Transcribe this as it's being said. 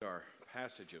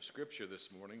passage of Scripture this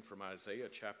morning from Isaiah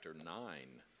chapter 9.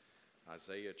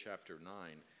 Isaiah chapter 9.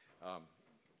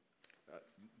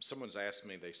 Someone's asked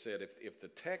me, they said, if the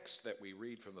text that we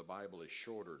read from the Bible is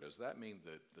shorter, does that mean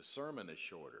that the sermon is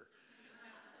shorter?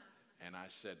 And I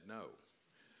said, no.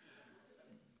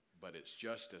 But it's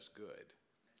just as good.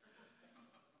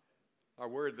 Our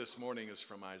word this morning is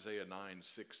from Isaiah 9,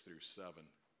 6 through 7.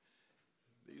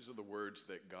 These are the words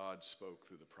that God spoke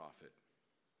through the prophet.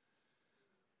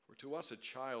 For to us a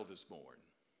child is born,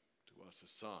 to us a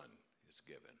son is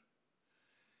given,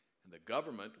 and the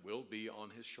government will be on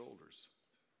his shoulders.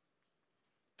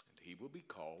 And he will be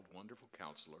called Wonderful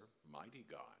Counselor, Mighty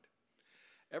God,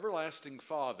 Everlasting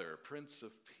Father, Prince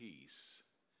of Peace.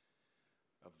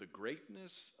 Of the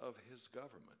greatness of his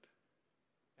government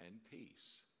and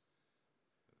peace,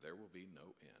 there will be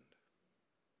no end.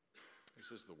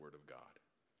 This is the word of God.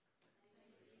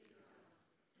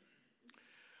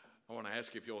 I want to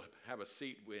ask you if you'll have a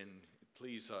seat when,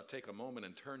 please take a moment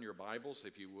and turn your Bibles,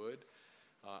 if you would.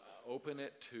 Open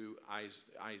it to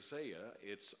Isaiah.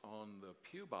 It's on the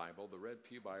Pew Bible, the Red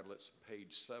Pew Bible. It's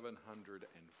page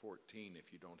 714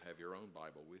 if you don't have your own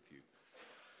Bible with you.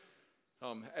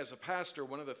 As a pastor,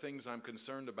 one of the things I'm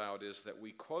concerned about is that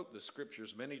we quote the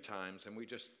Scriptures many times and we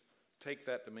just take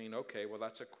that to mean, okay, well,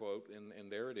 that's a quote,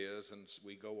 and there it is, and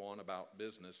we go on about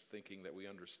business thinking that we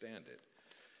understand it.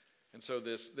 And so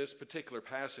this particular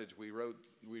passage we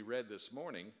read this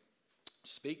morning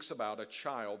speaks about a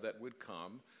child that would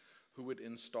come who would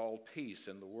install peace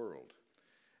in the world.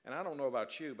 And I don't know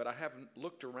about you, but I haven't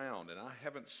looked around and I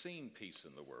haven't seen peace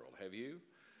in the world. Have you?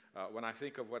 When I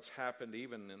think of what's happened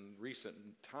even in recent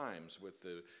times with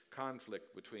the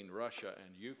conflict between Russia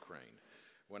and Ukraine,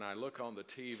 when I look on the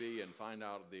TV and find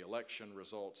out the election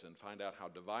results and find out how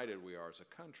divided we are as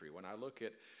a country, when I look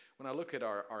at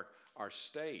our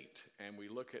state and we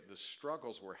look at the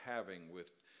struggles we're having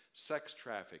with sex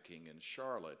trafficking in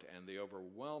Charlotte and the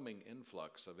overwhelming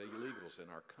influx of illegals in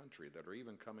our country that are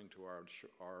even coming to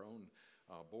our own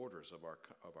borders of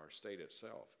our state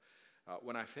itself,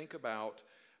 when I think about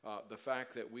the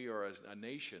fact that we are a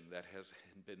nation that has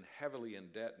been heavily in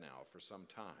debt now for some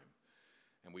time,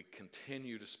 and we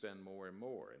continue to spend more and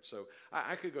more. And so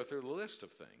I could go through a list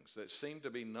of things that seem to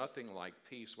be nothing like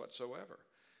peace whatsoever.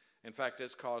 In fact,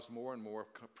 it's caused more and more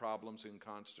problems and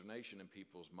consternation in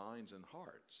people's minds and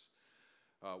hearts.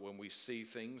 When we see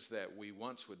things that we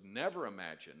once would never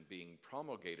imagine being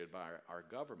promulgated by our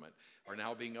government are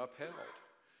now being upheld.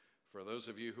 For those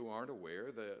of you who aren't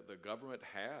aware, the government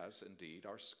has, indeed,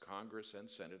 our Congress and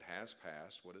Senate has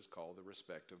passed what is called the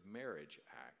Respect of Marriage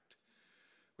Act,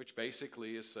 which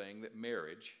basically is saying that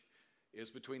marriage is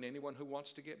between anyone who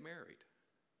wants to get married,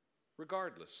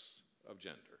 regardless of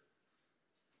gender.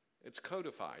 It's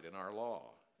codified in our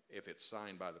law if it's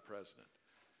signed by the president.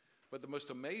 But the most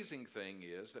amazing thing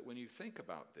is that when you think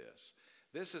about this,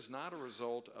 this is not a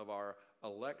result of our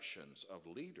elections of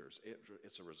leaders.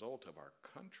 It's a result of our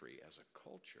country as a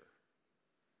culture.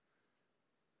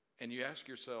 And you ask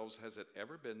yourselves, has it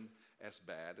ever been as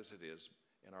bad as it is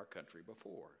in our country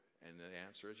before? And the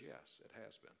answer is yes, it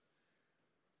has been.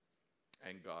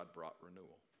 And God brought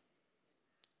renewal.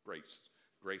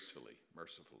 Gracefully,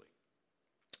 mercifully.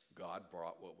 God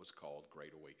brought what was called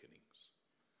Great Awakenings.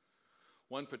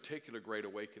 One particular Great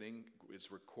Awakening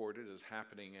is recorded as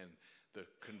happening in the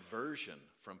conversion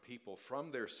from people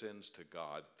from their sins to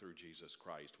God through Jesus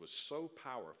Christ was so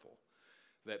powerful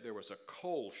that there was a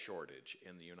coal shortage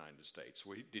in the United States.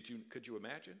 Could you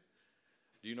imagine?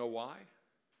 Do you know why?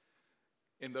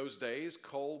 In those days,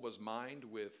 coal was mined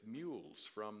with mules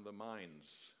from the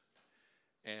mines.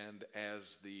 And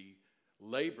as the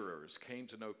laborers came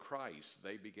to know Christ,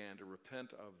 they began to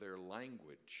repent of their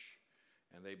language,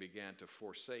 and they began to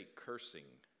forsake cursing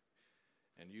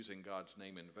and using God's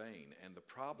name in vain. And the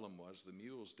problem was the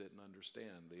mules didn't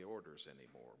understand the orders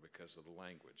anymore because of the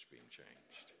language being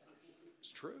changed.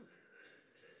 It's true.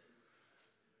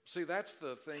 See, that's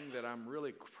the thing that I'm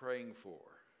really praying for,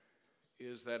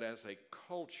 is that as a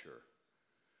culture,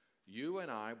 you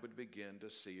and I would begin to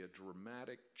see a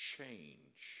dramatic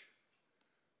change.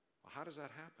 Well, how does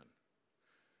that happen?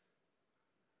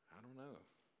 I don't know.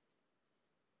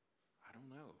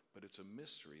 But it's a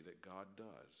mystery that God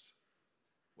does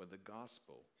when the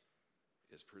gospel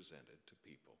is presented to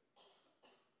people.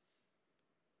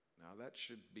 Now, that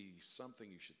should be something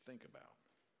you should think about.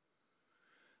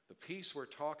 The peace we're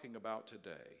talking about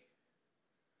today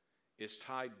is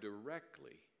tied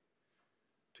directly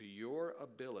to your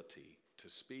ability to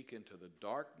speak into the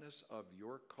darkness of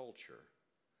your culture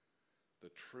the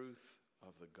truth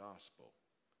of the gospel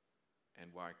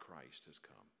and why Christ has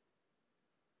come.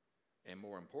 And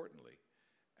more importantly,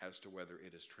 as to whether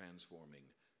it is transforming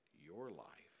your life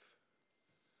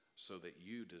so that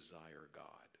you desire God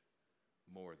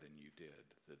more than you did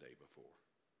the day before.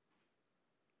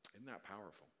 Isn't that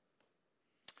powerful?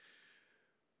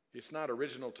 It's not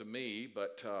original to me,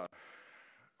 but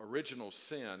original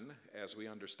sin, as we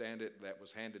understand it, that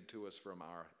was handed to us from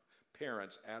our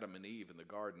parents, Adam and Eve, in the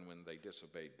garden when they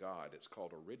disobeyed God. It's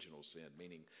called original sin,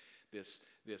 meaning this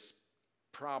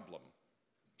problem,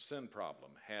 sin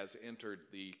problem, has entered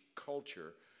the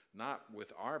culture not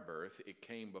with our birth, it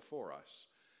came before us.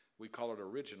 We call it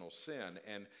original sin.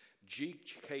 And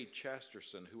G.K.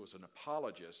 Chesterton, who was an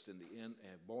apologist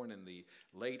born in the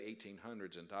late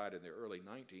 1800s and died in the early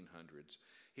 1900s,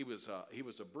 he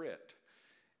was a Brit.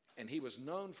 And he was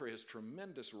known for his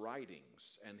tremendous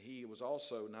writings. And he was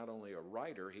also not only a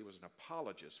writer, he was an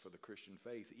apologist for the Christian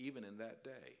faith, even in that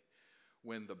day,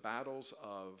 when the battles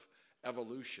of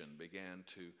evolution began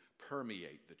to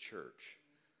permeate the church.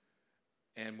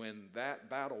 And when that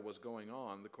battle was going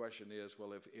on, the question is,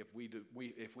 well,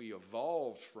 if we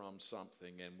evolved from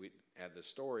something and the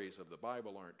stories of the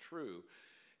Bible aren't true,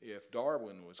 if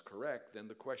Darwin was correct, then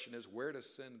the question is, where does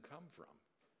sin come from?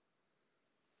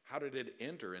 How did it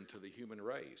enter into the human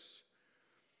race?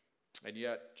 And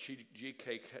yet,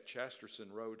 G.K.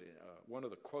 Chesterton wrote, one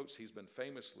of the quotes he's been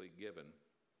famously given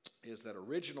is that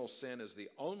original sin is the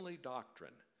only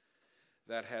doctrine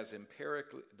that has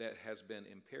been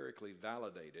empirically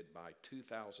validated by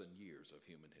 2,000 years of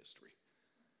human history.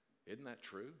 Isn't that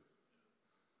true?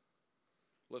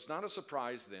 Well, it's not a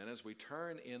surprise then as we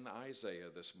turn in Isaiah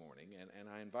this morning, and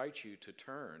I invite you to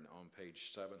turn on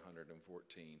page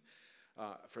 714.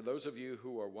 For those of you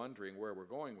who are wondering where we're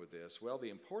going with this, well, the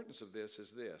importance of this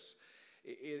is this.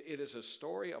 It is a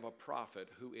story of a prophet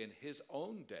who in his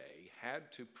own day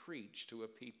had to preach to a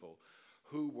people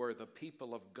who were the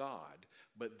people of God,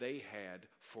 but they had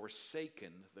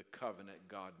forsaken the covenant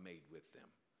God made with them.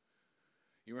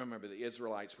 You remember the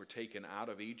Israelites were taken out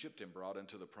of Egypt and brought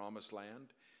into the promised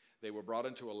land. They were brought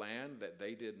into a land that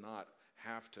they did not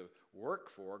have to work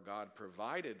for. God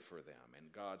provided for them. And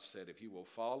God said, if you will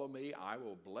follow me, I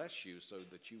will bless you so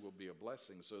that you will be a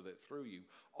blessing, so that through you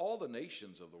all the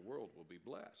nations of the world will be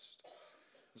blessed.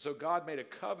 And so God made a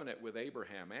covenant with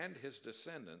Abraham and his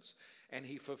descendants, and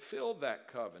he fulfilled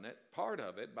that covenant, part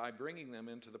of it, by bringing them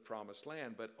into the promised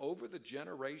land. But over the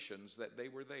generations that they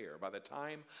were there, by the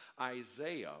time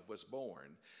Isaiah was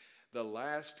born, the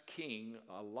last king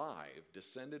alive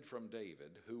descended from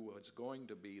David, who was going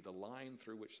to be the line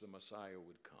through which the Messiah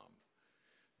would come.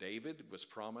 David was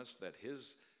promised that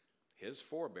his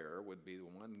forebearer would be the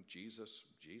one Jesus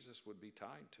would be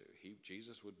tied to.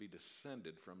 Jesus would be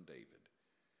descended from David.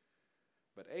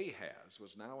 But Ahaz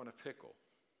was now in a pickle.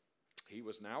 He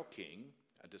was now king,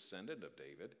 a descendant of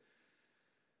David.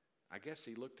 I guess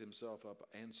he looked himself up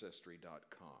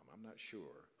Ancestry.com. I'm not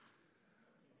sure.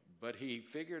 But he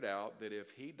figured out that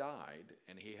if he died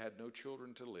and he had no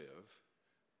children to live,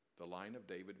 the line of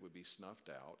David would be snuffed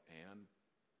out, and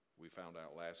we found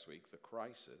out last week the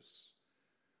crisis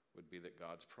would be that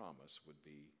God's promise would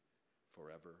be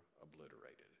forever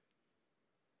obliterated.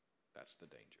 That's the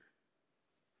danger.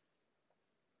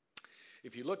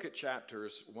 If you look at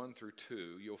chapters 1 through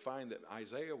 2, you'll find that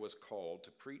Isaiah was called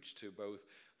to preach to both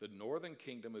the northern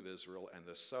kingdom of Israel and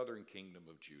the southern kingdom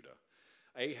of Judah.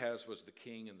 Ahaz was the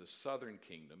king in the southern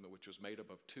kingdom, which was made up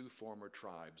of 2 former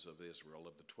tribes of Israel,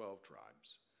 of the 12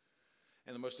 tribes.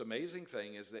 And the most amazing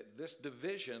thing is that this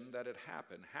division that had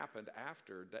happened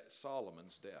after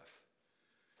Solomon's death.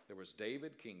 There was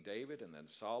David, King David, and then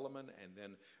Solomon, and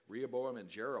then Rehoboam and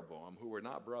Jeroboam, who were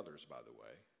not brothers, by the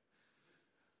way.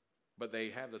 But they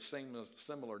have the same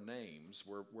similar names,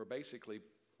 were basically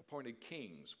appointed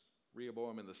kings.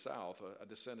 Rehoboam in the south, a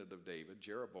descendant of David,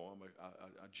 Jeroboam,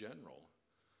 a general,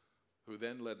 who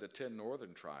then led the 10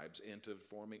 northern tribes into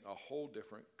forming a whole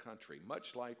different country,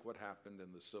 much like what happened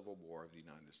in the Civil War of the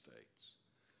United States.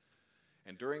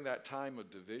 And during that time of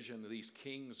division, these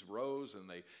kings rose and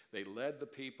they led the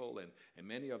people, and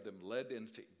many of them led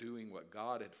into doing what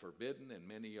God had forbidden, and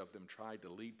many of them tried to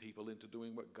lead people into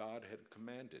doing what God had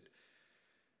commanded.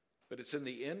 But it's in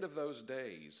the end of those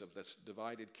days of this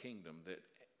divided kingdom that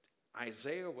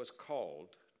Isaiah was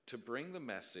called to bring the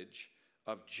message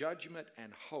of judgment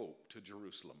and hope to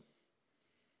Jerusalem.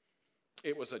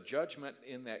 It was a judgment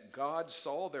in that God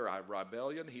saw their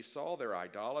rebellion, he saw their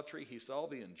idolatry, he saw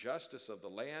the injustice of the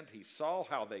land, he saw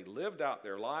how they lived out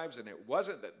their lives, and it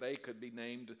wasn't that they could be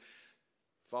named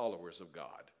followers of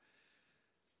God.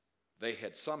 They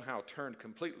had somehow turned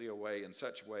completely away in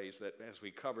such ways that, as we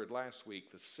covered last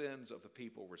week, the sins of the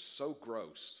people were so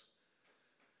gross,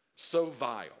 so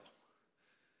vile,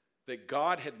 that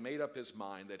God had made up his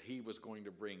mind that he was going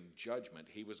to bring judgment.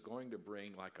 He was going to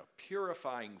bring like a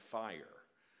purifying fire,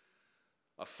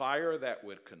 a fire that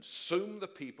would consume the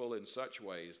people in such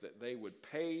ways that they would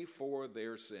pay for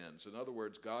their sins. In other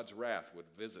words, God's wrath would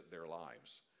visit their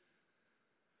lives.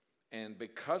 And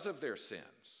because of their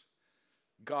sins,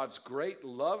 God's great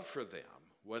love for them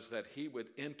was that he would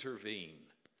intervene.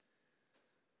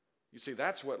 You see,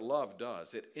 that's what love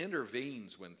does. It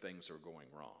intervenes when things are going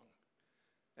wrong.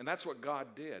 And that's what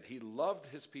God did. He loved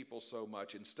his people so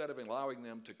much, instead of allowing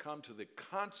them to come to the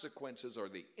consequences or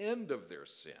the end of their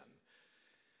sin,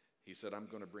 he said, I'm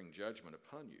going to bring judgment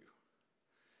upon you.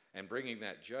 And bringing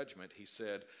that judgment, he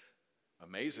said,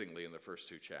 amazingly in the first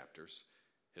 2 chapters,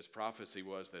 his prophecy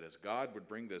was that as God would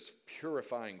bring this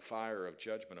purifying fire of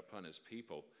judgment upon his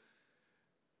people,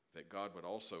 that God would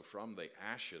also, from the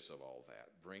ashes of all that,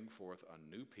 bring forth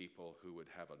a new people who would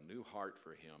have a new heart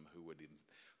for him, who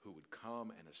would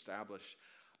come and establish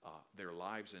their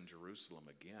lives in Jerusalem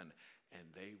again, and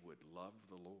they would love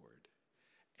the Lord.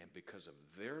 And because of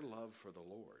their love for the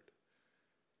Lord,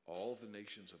 all the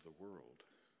nations of the world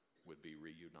would be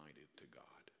reunited to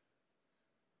God.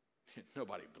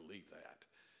 Nobody believed that.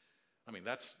 I mean,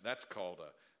 that's called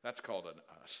a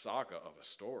saga of a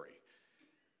story.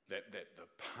 That the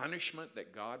punishment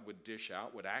that God would dish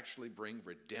out would actually bring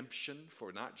redemption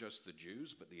for not just the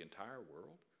Jews, but the entire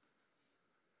world.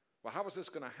 Well, how is this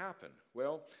going to happen?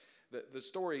 Well, the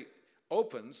story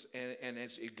opens, and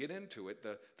as you get into it,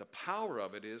 the power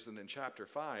of it is, and in chapter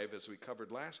 5, as we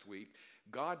covered last week,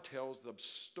 God tells the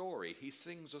story. He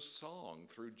sings a song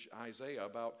through Isaiah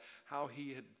about how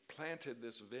he had planted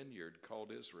this vineyard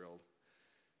called Israel.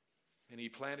 And he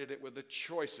planted it with the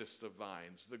choicest of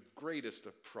vines, the greatest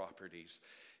of properties.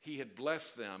 He had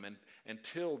blessed them and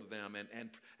tilled them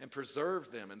and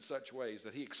preserved them in such ways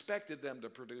that he expected them to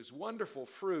produce wonderful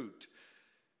fruit.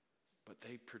 But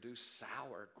they produced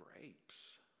sour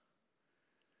grapes.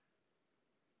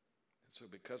 And so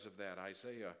because of that,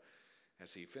 Isaiah,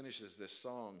 as he finishes this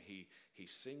song, he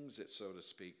sings it, so to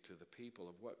speak, to the people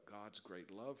of what God's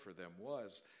great love for them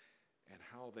was and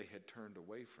how they had turned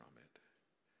away from it.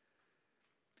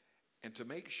 And to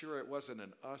make sure it wasn't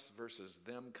an us versus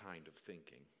them kind of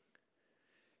thinking,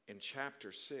 in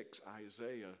chapter 6,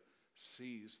 Isaiah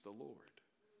sees the Lord.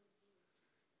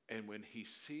 And when he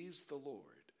sees the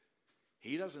Lord,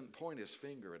 he doesn't point his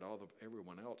finger at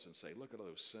everyone else and say, look at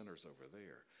those sinners over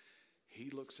there. He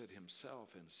looks at himself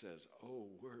and says, oh,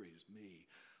 worries me.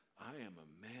 I am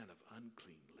a man of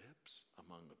unclean lips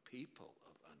among a people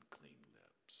of unclean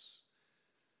lips.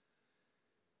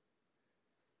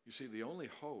 You see, the only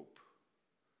hope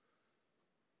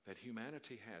that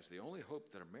humanity has, the only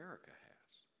hope that America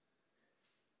has,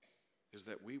 is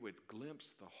that we would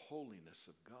glimpse the holiness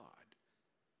of God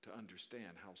to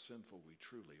understand how sinful we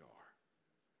truly are.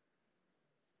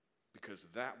 Because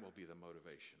that will be the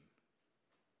motivation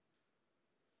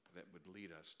that would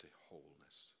lead us to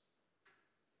wholeness.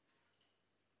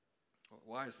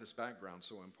 Why is this background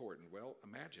so important? Well,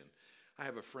 imagine, I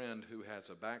have a friend who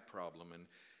has a back problem,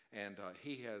 and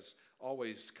he has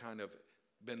always kind of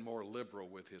been more liberal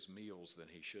with his meals than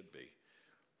he should be.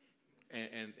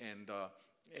 And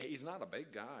he's not a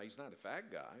big guy, he's not a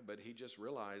fat guy, but he just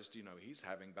realized, he's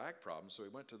having back problems. So he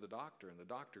went to the doctor, and the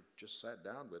doctor just sat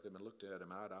down with him and looked at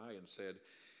him eye to eye and said,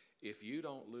 if you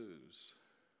don't lose,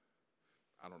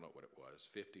 I don't know what it was,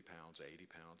 50 pounds, 80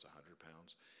 pounds, 100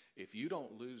 pounds, if you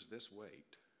don't lose this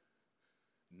weight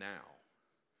now,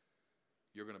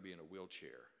 you're going to be in a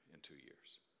wheelchair in 2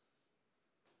 years.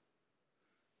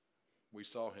 We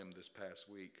saw him this past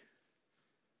week.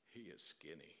 He is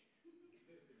skinny.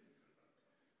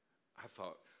 I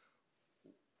thought,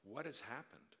 what has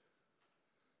happened?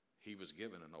 He was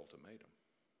given an ultimatum.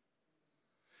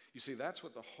 You see, that's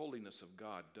what the holiness of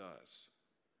God does.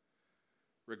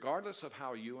 Regardless of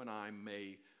how you and I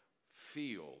may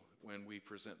feel when we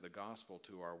present the gospel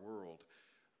to our world,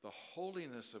 the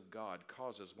holiness of God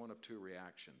causes one of two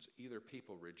reactions. Either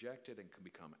people reject it and can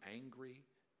become angry,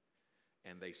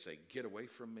 and they say, get away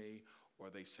from me, or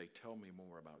they say, tell me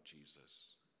more about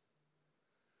Jesus.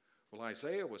 Well,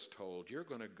 Isaiah was told, you're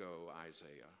going to go,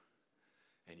 Isaiah,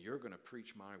 and you're going to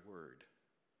preach my word.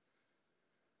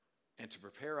 And to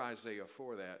prepare Isaiah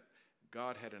for that,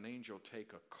 God had an angel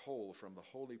take a coal from the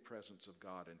holy presence of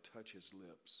God and touch his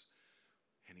lips.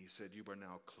 And he said, you are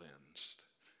now cleansed.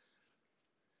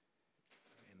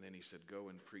 And then he said, go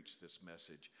and preach this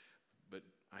message. But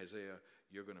Isaiah,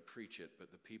 you're going to preach it,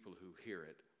 but the people who hear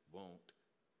it won't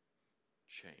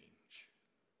change.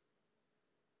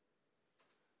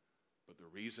 But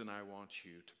the reason I want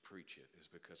you to preach it is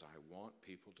because I want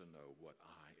people to know what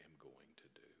I am going to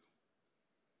do.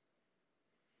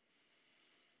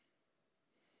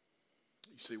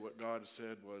 You see, what God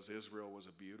said was Israel was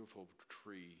a beautiful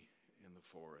tree in the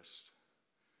forest.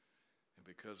 And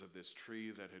because of this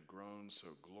tree that had grown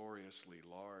so gloriously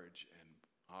large and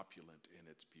opulent in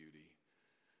its beauty,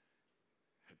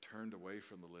 had turned away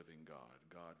from the living God,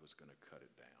 God was going to cut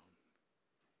it down.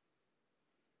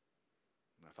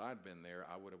 And if I'd been there,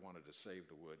 I would have wanted to save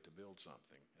the wood to build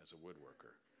something as a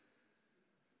woodworker.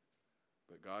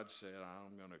 But God said,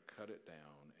 I'm going to cut it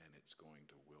down, and it's going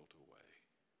to wilt away.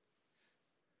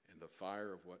 And the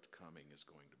fire of what's coming is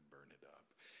going to burn it up.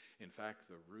 In fact,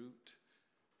 the root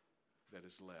that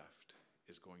is left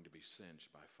is going to be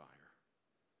singed by fire.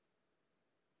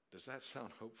 Does that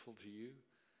sound hopeful to you?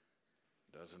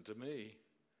 Doesn't to me.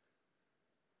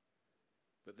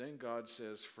 But then God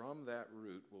says, from that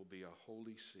root will be a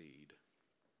holy seed.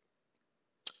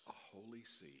 A holy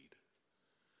seed.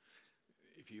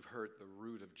 If you've heard the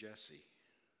root of Jesse,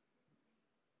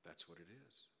 that's what it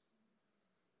is.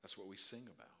 That's what we sing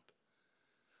about.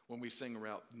 When we sing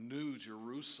about New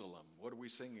Jerusalem, what are we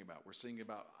singing about? We're singing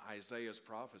about Isaiah's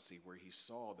prophecy where he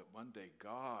saw that one day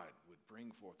God would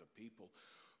bring forth a people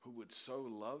who would so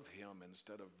love him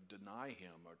instead of deny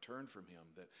him or turn from him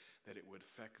that it would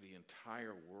affect the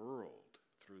entire world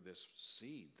through this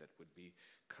seed that would be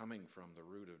coming from the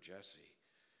root of Jesse.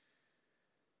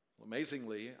 Well,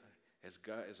 amazingly, as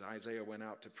Isaiah went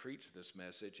out to preach this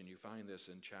message, and you find this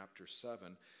in chapter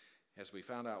 7, as we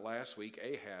found out last week,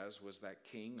 Ahaz was that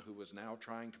king who was now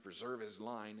trying to preserve his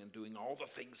line and doing all the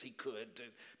things he could to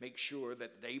make sure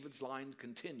that David's line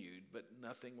continued, but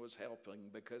nothing was helping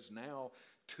because now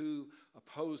two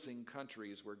opposing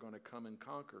countries were going to come and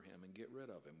conquer him and get rid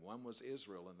of him. One was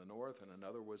Israel in the north, and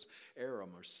another was Aram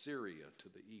or Syria to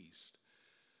the east.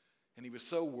 And he was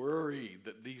so worried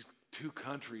that these two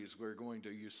countries were going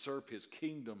to usurp his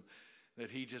kingdom that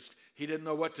he didn't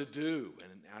know what to do.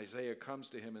 And Isaiah comes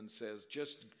to him and says,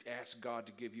 just ask God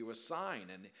to give you a sign,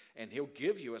 and he'll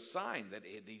give you a sign that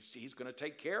he's going to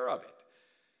take care of it.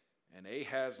 And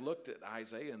Ahaz looked at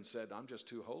Isaiah and said, I'm just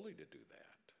too holy to do that.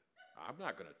 I'm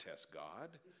not going to test God.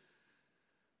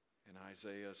 And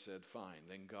Isaiah said, fine,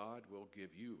 then God will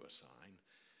give you a sign.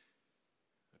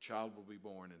 A child will be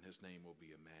born, and his name will be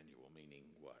Emmanuel, meaning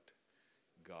what?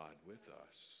 God with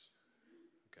us.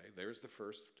 Okay, there's the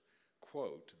first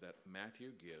quote that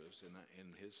Matthew gives in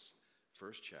his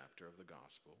first chapter of the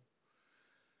gospel.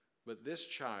 But this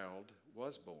child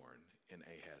was born in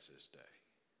Ahaz's day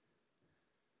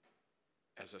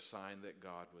as a sign that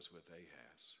God was with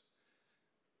Ahaz.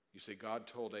 You see, God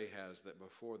told Ahaz that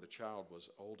before the child was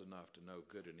old enough to know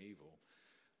good and evil,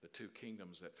 the two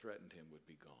kingdoms that threatened him would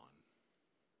be gone.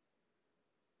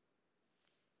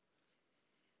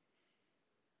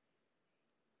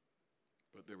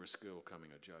 But there was still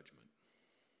coming a judgment.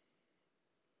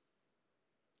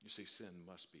 You see, sin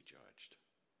must be judged.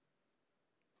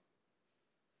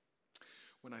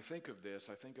 When I think of this,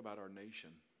 I think about our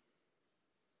nation.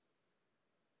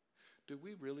 Do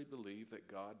we really believe that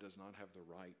God does not have the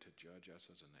right to judge us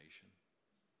as a nation?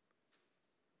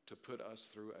 To put us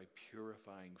through a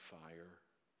purifying fire?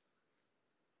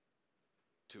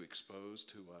 To expose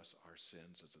to us our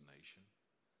sins as a nation?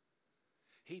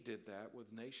 He did that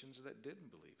with nations that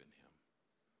didn't believe in him.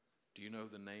 Do you know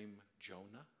the name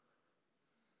Jonah?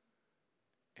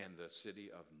 And the city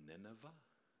of Nineveh?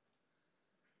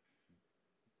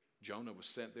 Jonah was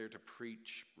sent there to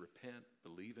preach, repent,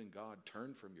 believe in God,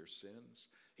 turn from your sins.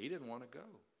 He didn't want to go.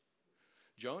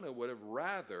 Jonah would have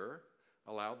rather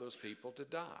allowed those people to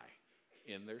die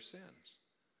in their sins.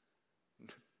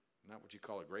 Not what you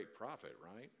call a great prophet,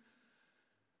 right?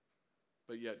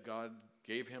 But yet God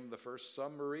gave him the first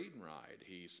submarine ride.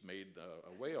 He's made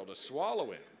a whale to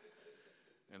swallow him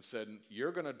and said,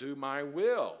 you're going to do my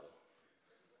will.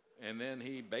 And then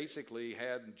he basically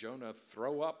had Jonah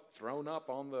thrown up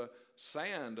on the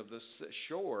sand of the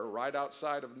shore right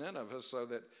outside of Nineveh, so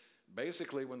that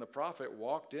basically when the prophet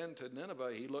walked into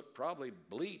Nineveh, he looked probably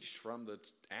bleached from the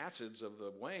acids of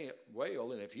the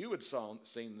whale. And if you had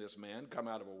seen this man come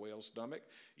out of a whale's stomach,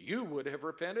 you would have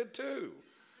repented too.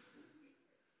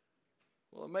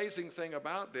 Well, amazing thing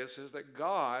about this is that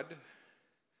God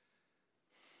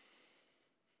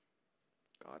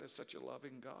is such a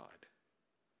loving God.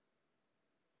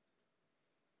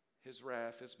 His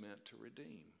wrath is meant to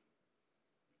redeem.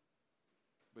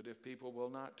 But if people will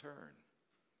not turn,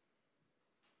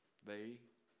 they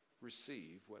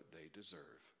receive what they deserve,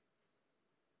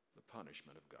 the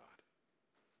punishment of God.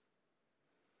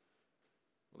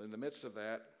 Well, in the midst of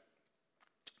that,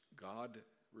 God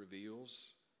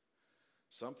reveals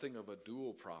something of a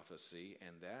dual prophecy,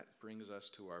 and that brings us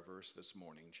to our verse this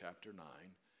morning, chapter 9,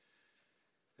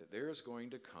 that there is going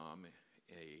to come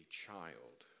a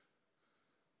child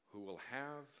who will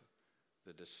have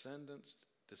the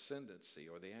descendancy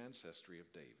or the ancestry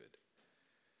of David,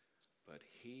 but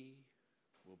he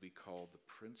will be called the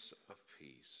Prince of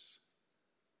Peace.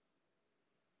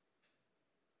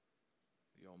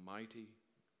 The Almighty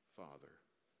Father.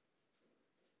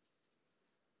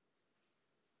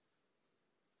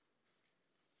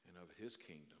 And of his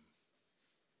kingdom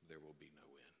there will be no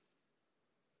end.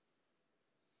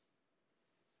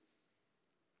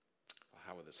 Well,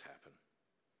 how will this happen?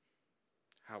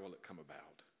 How will it come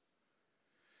about?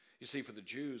 You see, for the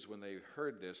Jews, when they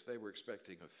heard this, they were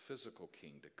expecting a physical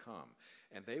king to come.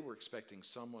 And they were expecting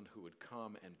someone who would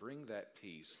come and bring that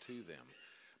peace to them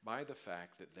by the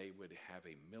fact that they would have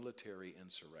a military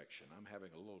insurrection. I'm having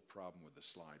a little problem with the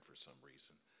slide for some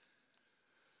reason.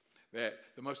 That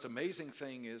the most amazing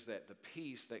thing is that the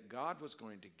peace that God was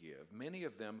going to give, many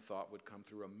of them thought would come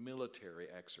through a military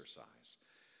exercise.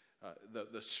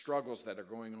 The struggles that are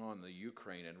going on in the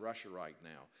Ukraine and Russia right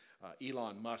now.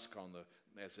 Elon Musk,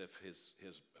 as if his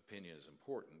opinion is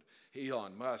important,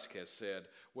 Elon Musk has said,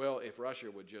 well, if Russia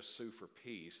would just sue for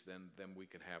peace, then we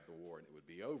could have the war and it would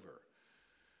be over.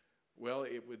 Well,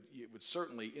 it would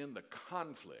certainly end the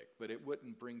conflict, but it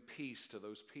wouldn't bring peace to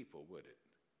those people, would it?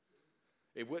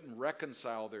 It wouldn't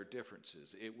reconcile their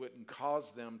differences. It wouldn't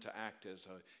cause them to act as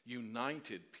a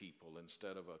united people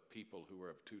instead of a people who are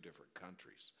of two different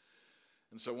countries.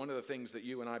 And so one of the things that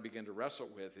you and I begin to wrestle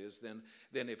with is then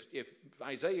if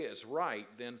Isaiah is right,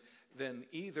 then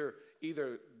either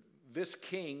this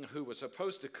king who was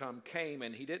supposed to come came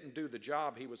and he didn't do the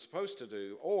job he was supposed to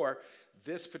do, or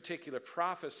this particular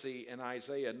prophecy in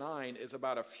Isaiah 9 is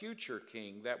about a future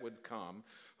king that would come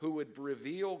who would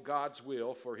reveal God's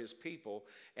will for his people,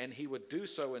 and he would do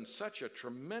so in such a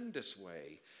tremendous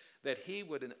way that he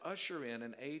would usher in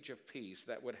an age of peace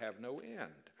that would have no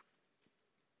end.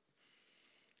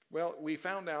 Well, we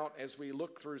found out as we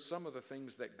look through some of the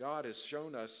things that God has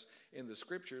shown us in the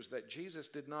scriptures that Jesus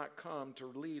did not come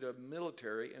to lead a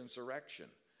military insurrection.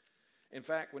 In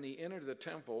fact, when he entered the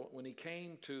temple, when he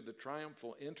came to the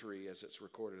triumphal entry, as it's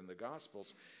recorded in the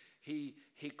Gospels, he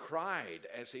cried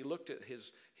as he looked at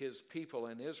his people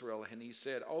in Israel, and he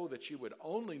said, oh, that you would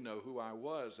only know who I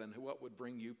was and what would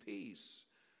bring you peace.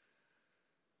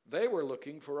 They were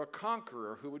looking for a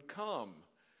conqueror who would come.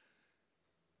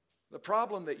 The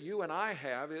problem that you and I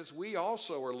have is we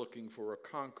also are looking for a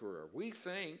conqueror. We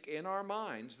think in our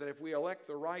minds that if we elect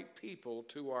the right people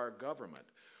to our government,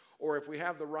 or if we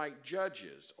have the right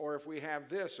judges, or if we have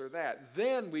this or that,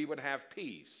 then we would have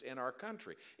peace in our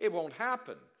country. It won't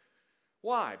happen.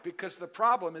 Why? Because the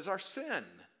problem is our sin.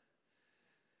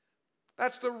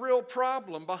 That's the real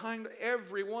problem behind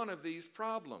every one of these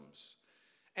problems.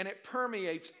 And it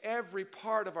permeates every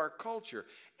part of our culture,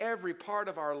 every part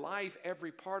of our life,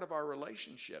 every part of our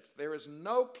relationships. There is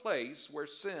no place where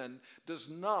sin does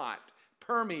not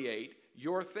permeate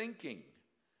your thinking.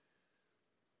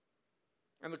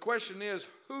 And the question is,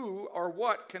 who or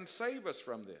what can save us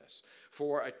from this?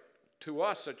 For to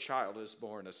us a child is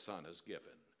born, a son is given.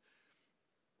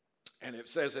 And it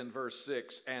says in verse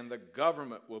 6, and the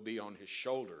government will be on his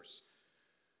shoulders.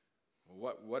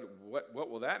 What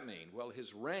will that mean? Well,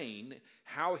 his reign,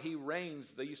 how he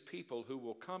reigns these people who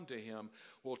will come to him,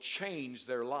 will change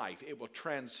their life. It will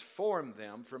transform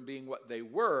them from being what they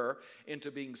were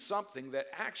into being something that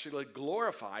actually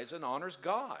glorifies and honors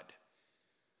God.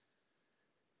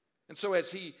 And so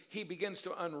as he begins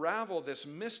to unravel this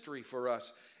mystery for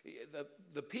us,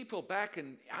 the people back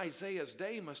in Isaiah's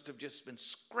day must have just been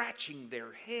scratching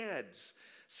their heads,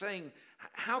 saying,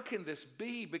 how can this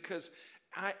be? Because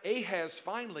Ahaz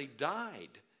finally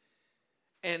died,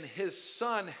 and his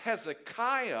son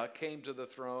Hezekiah came to the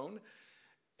throne,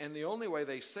 and the only way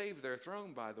they saved their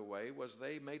throne, by the way, was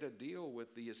they made a deal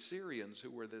with the Assyrians,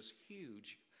 who were this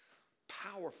huge,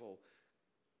 powerful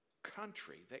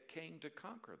country that came to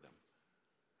conquer them.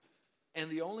 And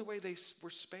the only way they were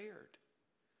spared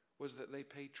was that they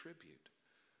paid tribute.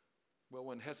 Well,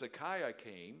 when Hezekiah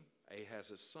came,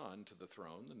 Ahaz's son, to the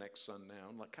throne, the next son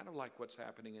down, kind of like what's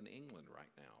happening in England right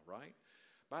now, right?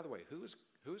 By the way, who is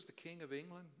the king of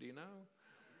England? Do you know?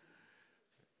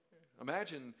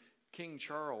 Imagine King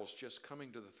Charles just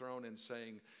coming to the throne and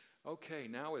saying, okay,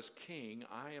 now as king,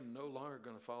 I am no longer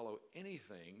going to follow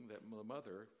anything that my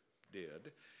mother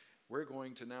did. We're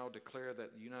going to now declare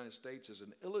that the United States is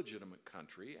an illegitimate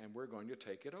country, and we're going to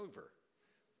take it over.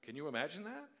 Can you imagine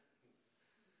that?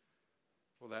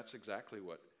 Well, that's exactly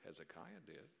what Hezekiah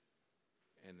did,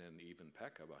 and then even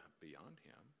Pekah beyond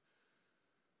him.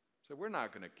 So we're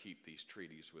not going to keep these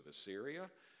treaties with Assyria.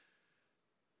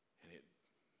 And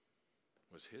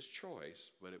was his choice,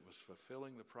 but it was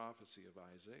fulfilling the prophecy of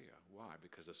Isaiah. Why?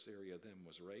 Because Assyria then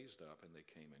was raised up and they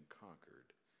came and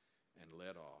conquered and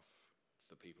led off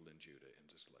the people in Judah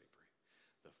into slavery.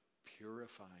 The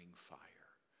purifying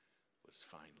fire was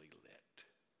finally lit.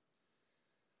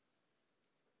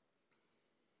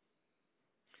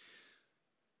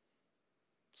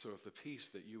 So if the peace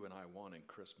that you and I want in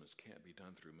Christmas can't be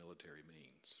done through military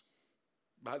means,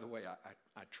 by the way,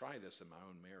 I try this in my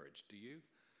own marriage. Do you?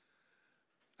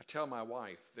 I tell my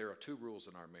wife there are 2 rules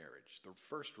in our marriage. The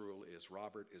first rule is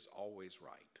Robert is always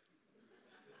right.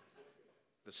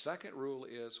 The second rule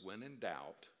is when in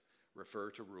doubt,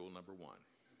 refer to rule number 1.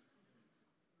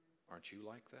 Aren't you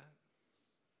like that?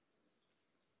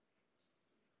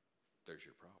 There's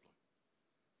your problem.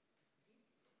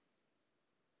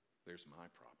 There's my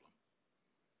problem.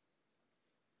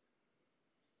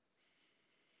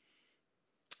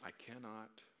 I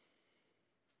cannot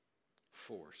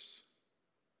force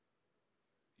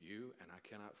you, and I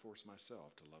cannot force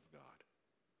myself to love God.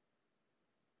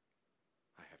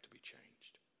 I have to be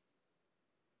changed.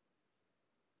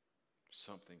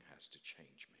 Something has to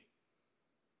change me.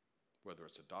 Whether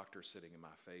it's a doctor sitting in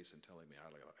my face and telling me I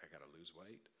got to lose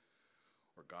weight,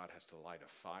 or God has to light a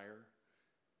fire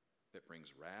that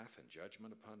brings wrath and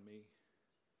judgment upon me,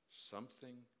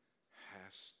 something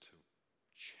has to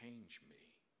change me.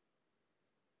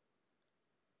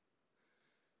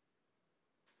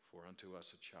 For unto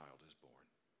us a child is born,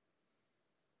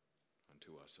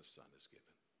 unto us a son is given.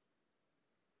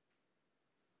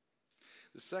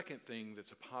 The second thing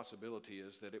that's a possibility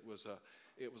is that it was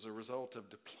a result of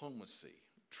diplomacy,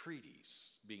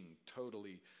 treaties being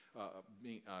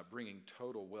bringing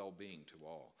total well-being to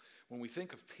all. When we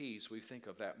think of peace, we think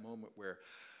of that moment where,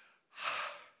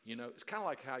 it's kind of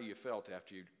like how you felt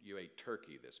after you ate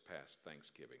turkey this past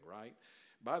Thanksgiving, right?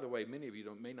 By the way, many of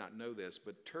you may not know this,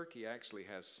 but turkey actually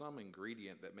has some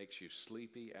ingredient that makes you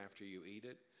sleepy after you eat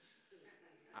it.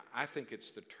 I think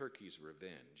it's the turkey's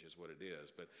revenge is what it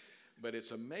is. But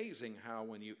it's amazing how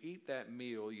when you eat that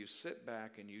meal, you sit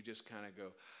back and you just kind of go,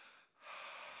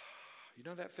 you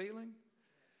know that feeling?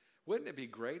 Wouldn't it be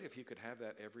great if you could have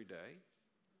that every day?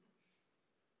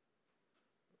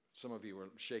 Some of you are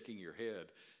shaking your head.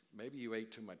 Maybe you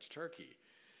ate too much turkey.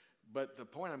 But the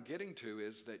point I'm getting to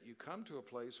is that you come to a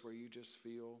place where you just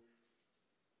feel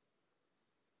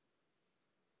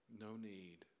no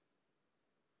need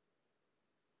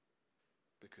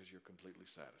because you're completely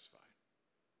satisfied.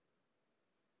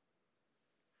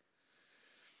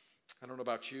 I don't know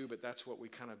about you, but that's what we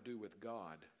kind of do with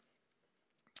God.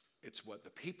 It's what the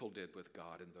people did with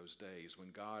God in those days.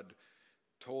 When God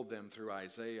told them through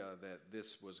Isaiah that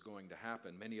this was going to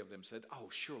happen, many of them said, oh,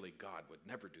 surely God would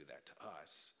never do that to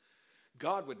us.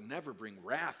 God would never bring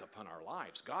wrath upon our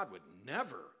lives. God would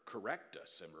never correct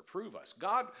us and reprove us.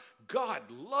 God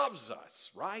loves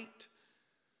us, right?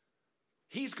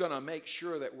 He's going to make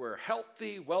sure that we're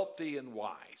healthy, wealthy, and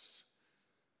wise.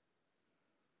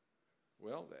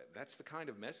 Well, that's the kind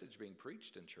of message being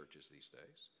preached in churches these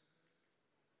days.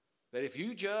 That if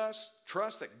you just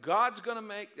trust that God's going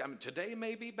to today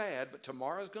may be bad, but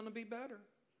tomorrow's going to be better.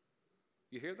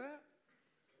 You hear that?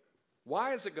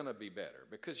 Why is it going to be better?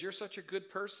 Because you're such a good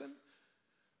person?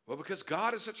 Well, because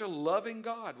God is such a loving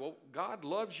God. Well, God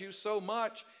loves you so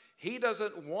much, He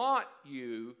doesn't want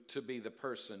you to be the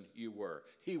person you were.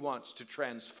 He wants to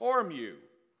transform you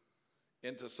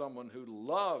into someone who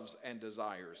loves and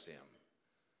desires Him.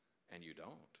 And you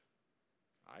don't.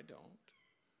 I don't.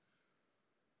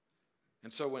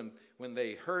 And so when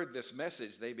they heard this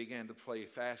message, they began to play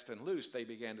fast and loose. They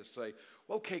began to say,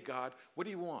 okay, God, what do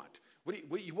you want? What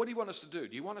do you want us to do?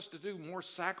 Do you want us to do more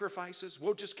sacrifices?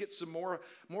 We'll just get some more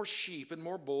sheep and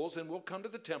more bulls, and we'll come to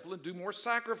the temple and do more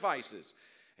sacrifices.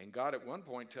 And God at one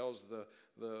point tells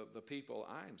the people,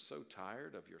 I am so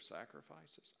tired of your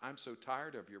sacrifices. I'm so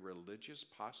tired of your religious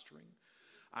posturing.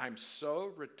 I'm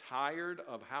so tired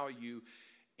of how you,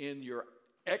 in your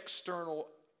external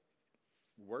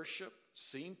worship,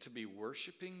 seem to be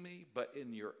worshiping me, but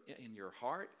in your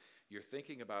heart, you're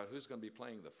thinking about who's going to be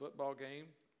playing the football game,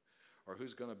 or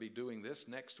who's going to be doing this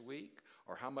next week,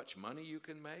 or how much money you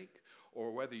can make,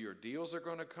 or whether your deals are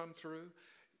going to come through.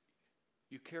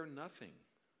 You care nothing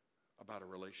about a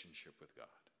relationship with God.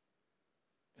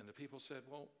 And the people said,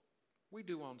 well, we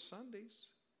do on Sundays.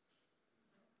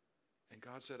 And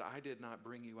God said, I did not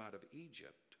bring you out of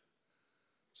Egypt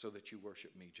so that you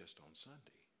worship me just on Sunday.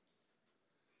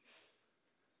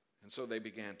 And so they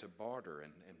began to barter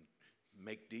and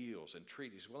make deals and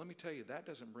treaties. Well, let me tell you, that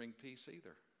doesn't bring peace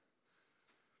either.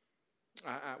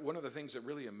 One of the things that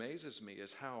really amazes me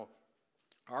is how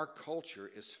our culture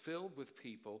is filled with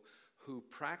people who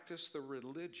practice the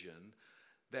religion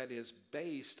that is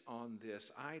based on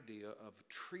this idea of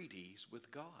treaties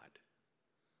with God.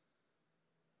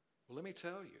 Well, let me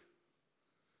tell you,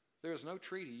 there is no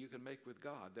treaty you can make with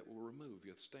God that will remove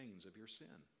the stains of your sin.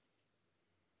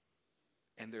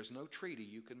 And there's no treaty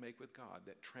you can make with God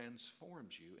that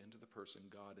transforms you into the person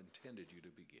God intended you to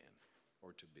begin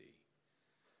or to be.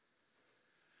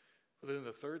 But then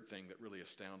the third thing that really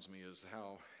astounds me is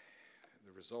how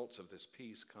the results of this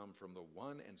peace come from the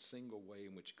one and single way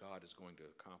in which God is going to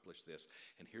accomplish this.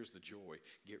 And here's the joy.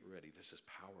 Get ready. This is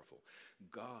powerful.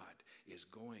 God is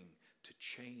going to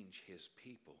change his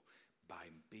people by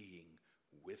being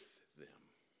with them.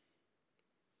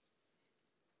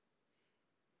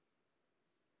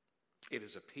 It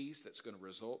is a peace that's going to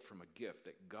result from a gift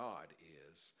that God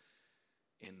is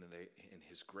in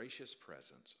his gracious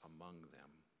presence among them.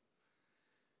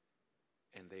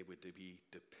 And they would be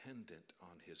dependent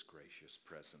on his gracious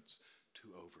presence to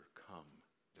overcome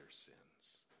their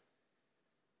sins.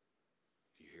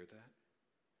 Do you hear that?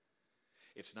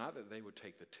 It's not that they would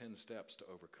take the 10 steps to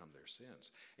overcome their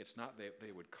sins. It's not that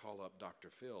they would call up Dr.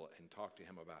 Phil and talk to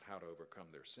him about how to overcome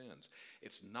their sins.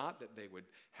 It's not that they would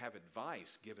have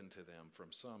advice given to them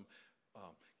from some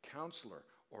counselor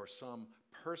or some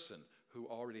person who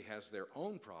already has their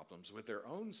own problems with their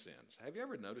own sins. Have you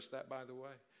ever noticed that, by the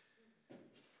way?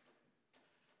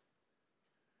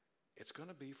 It's going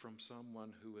to be from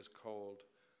someone who is called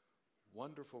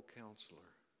Wonderful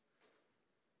Counselor,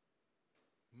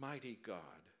 Mighty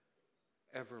God,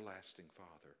 Everlasting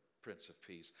Father, Prince of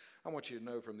Peace. I want you to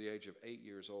know from the age of 8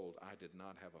 years old, I did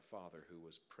not have a father who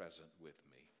was present with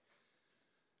me.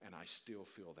 And I still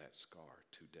feel that scar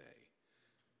today.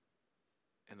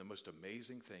 And the most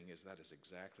amazing thing is that is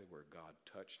exactly where God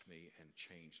touched me and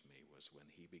changed me, was when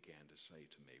he began to say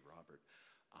to me, Robert,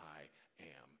 I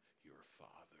am your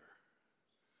father.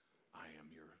 I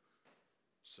am your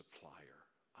supplier.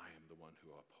 I am the one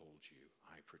who upholds you.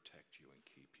 I protect you and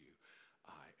keep you.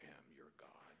 I am your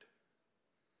God.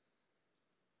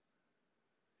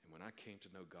 And when I came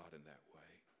to know God in that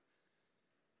way,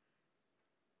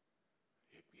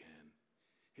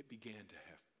 it began to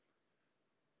have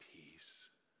peace.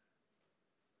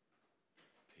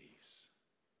 Peace.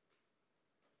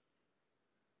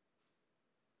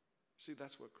 See,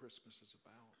 that's what Christmas is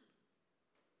about.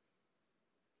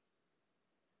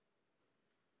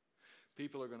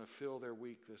 People are going to fill their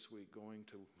week this week going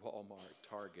to Walmart,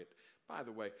 Target. By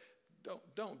the way,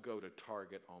 don't go to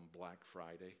Target on Black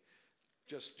Friday.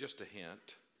 Just a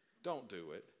hint. Don't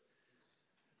do it.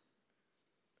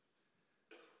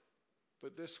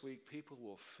 But this week, people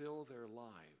will fill their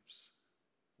lives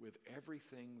with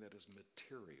everything that is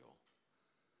material,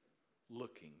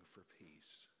 looking for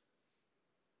peace.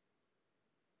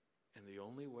 And the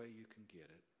only way you can get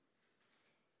it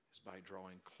is by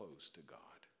drawing close to God.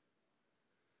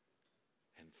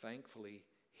 And thankfully,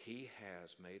 he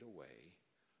has made a way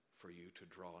for you to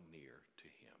draw near to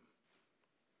him.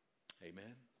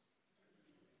 Amen?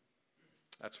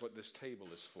 That's what this table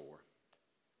is for.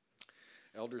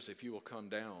 Elders, if you will come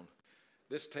down,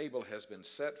 this table has been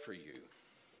set for you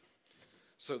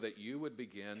so that you would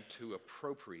begin to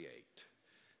appropriate,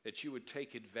 that you would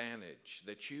take advantage,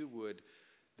 that you would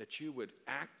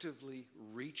actively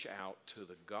reach out to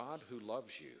the God who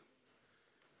loves you,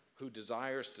 who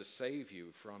desires to save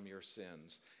you from your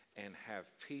sins and have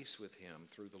peace with him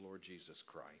through the Lord Jesus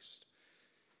Christ.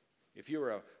 If you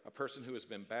are a person who has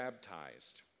been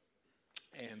baptized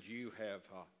and you have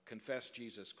confessed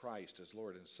Jesus Christ as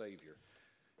Lord and Savior,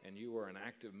 and you are an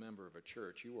active member of a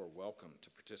church, you are welcome to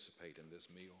participate in this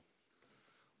meal.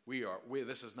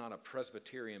 This is not a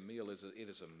Presbyterian meal. It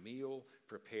is a meal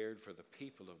prepared for the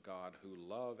people of God who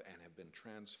love and have been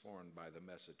transformed by the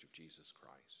message of Jesus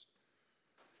Christ.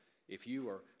 If you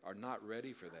are not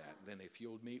ready for that, then if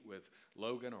you'll meet with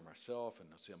Logan or myself and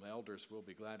some elders, we'll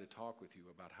be glad to talk with you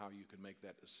about how you can make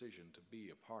that decision to be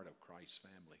a part of Christ's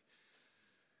family.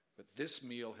 But this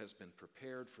meal has been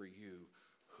prepared for you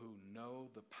who know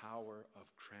the power of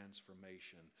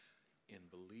transformation in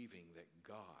believing that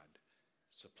God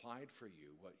supplied for you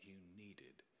what you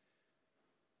needed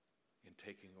in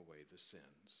taking away the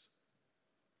sins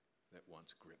that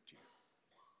once gripped you.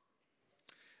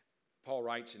 Paul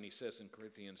writes, and he says in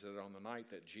Corinthians, that on the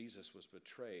night that Jesus was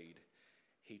betrayed,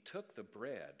 he took the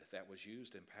bread that was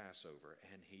used in Passover,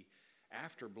 and he,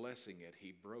 after blessing it,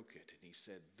 he broke it, and he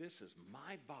said, "This is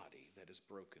my body that is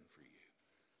broken for you.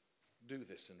 Do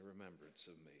this in remembrance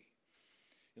of me."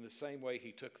 In the same way,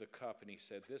 he took the cup, and he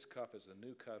said, "This cup is the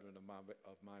new covenant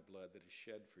of my blood that is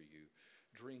shed for you.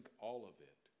 Drink all of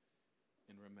it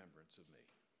in remembrance of me."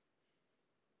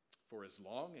 For as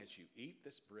long as you eat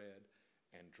this bread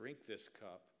and drink this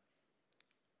cup,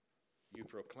 you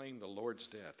proclaim the Lord's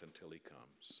death until he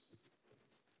comes.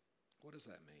 What does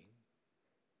that mean?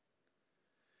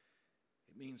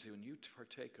 It means that when you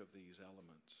partake of these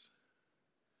elements,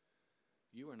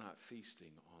 you are not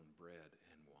feasting on bread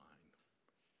and wine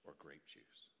or grape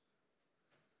juice.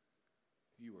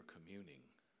 You are communing,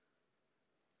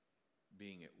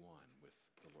 being at one with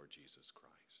the Lord Jesus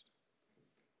Christ.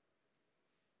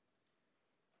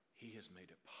 He has made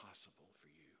it possible for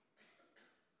you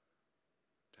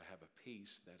to have a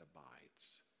peace that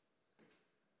abides,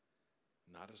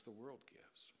 not as the world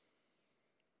gives,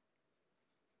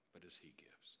 but as he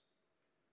gives.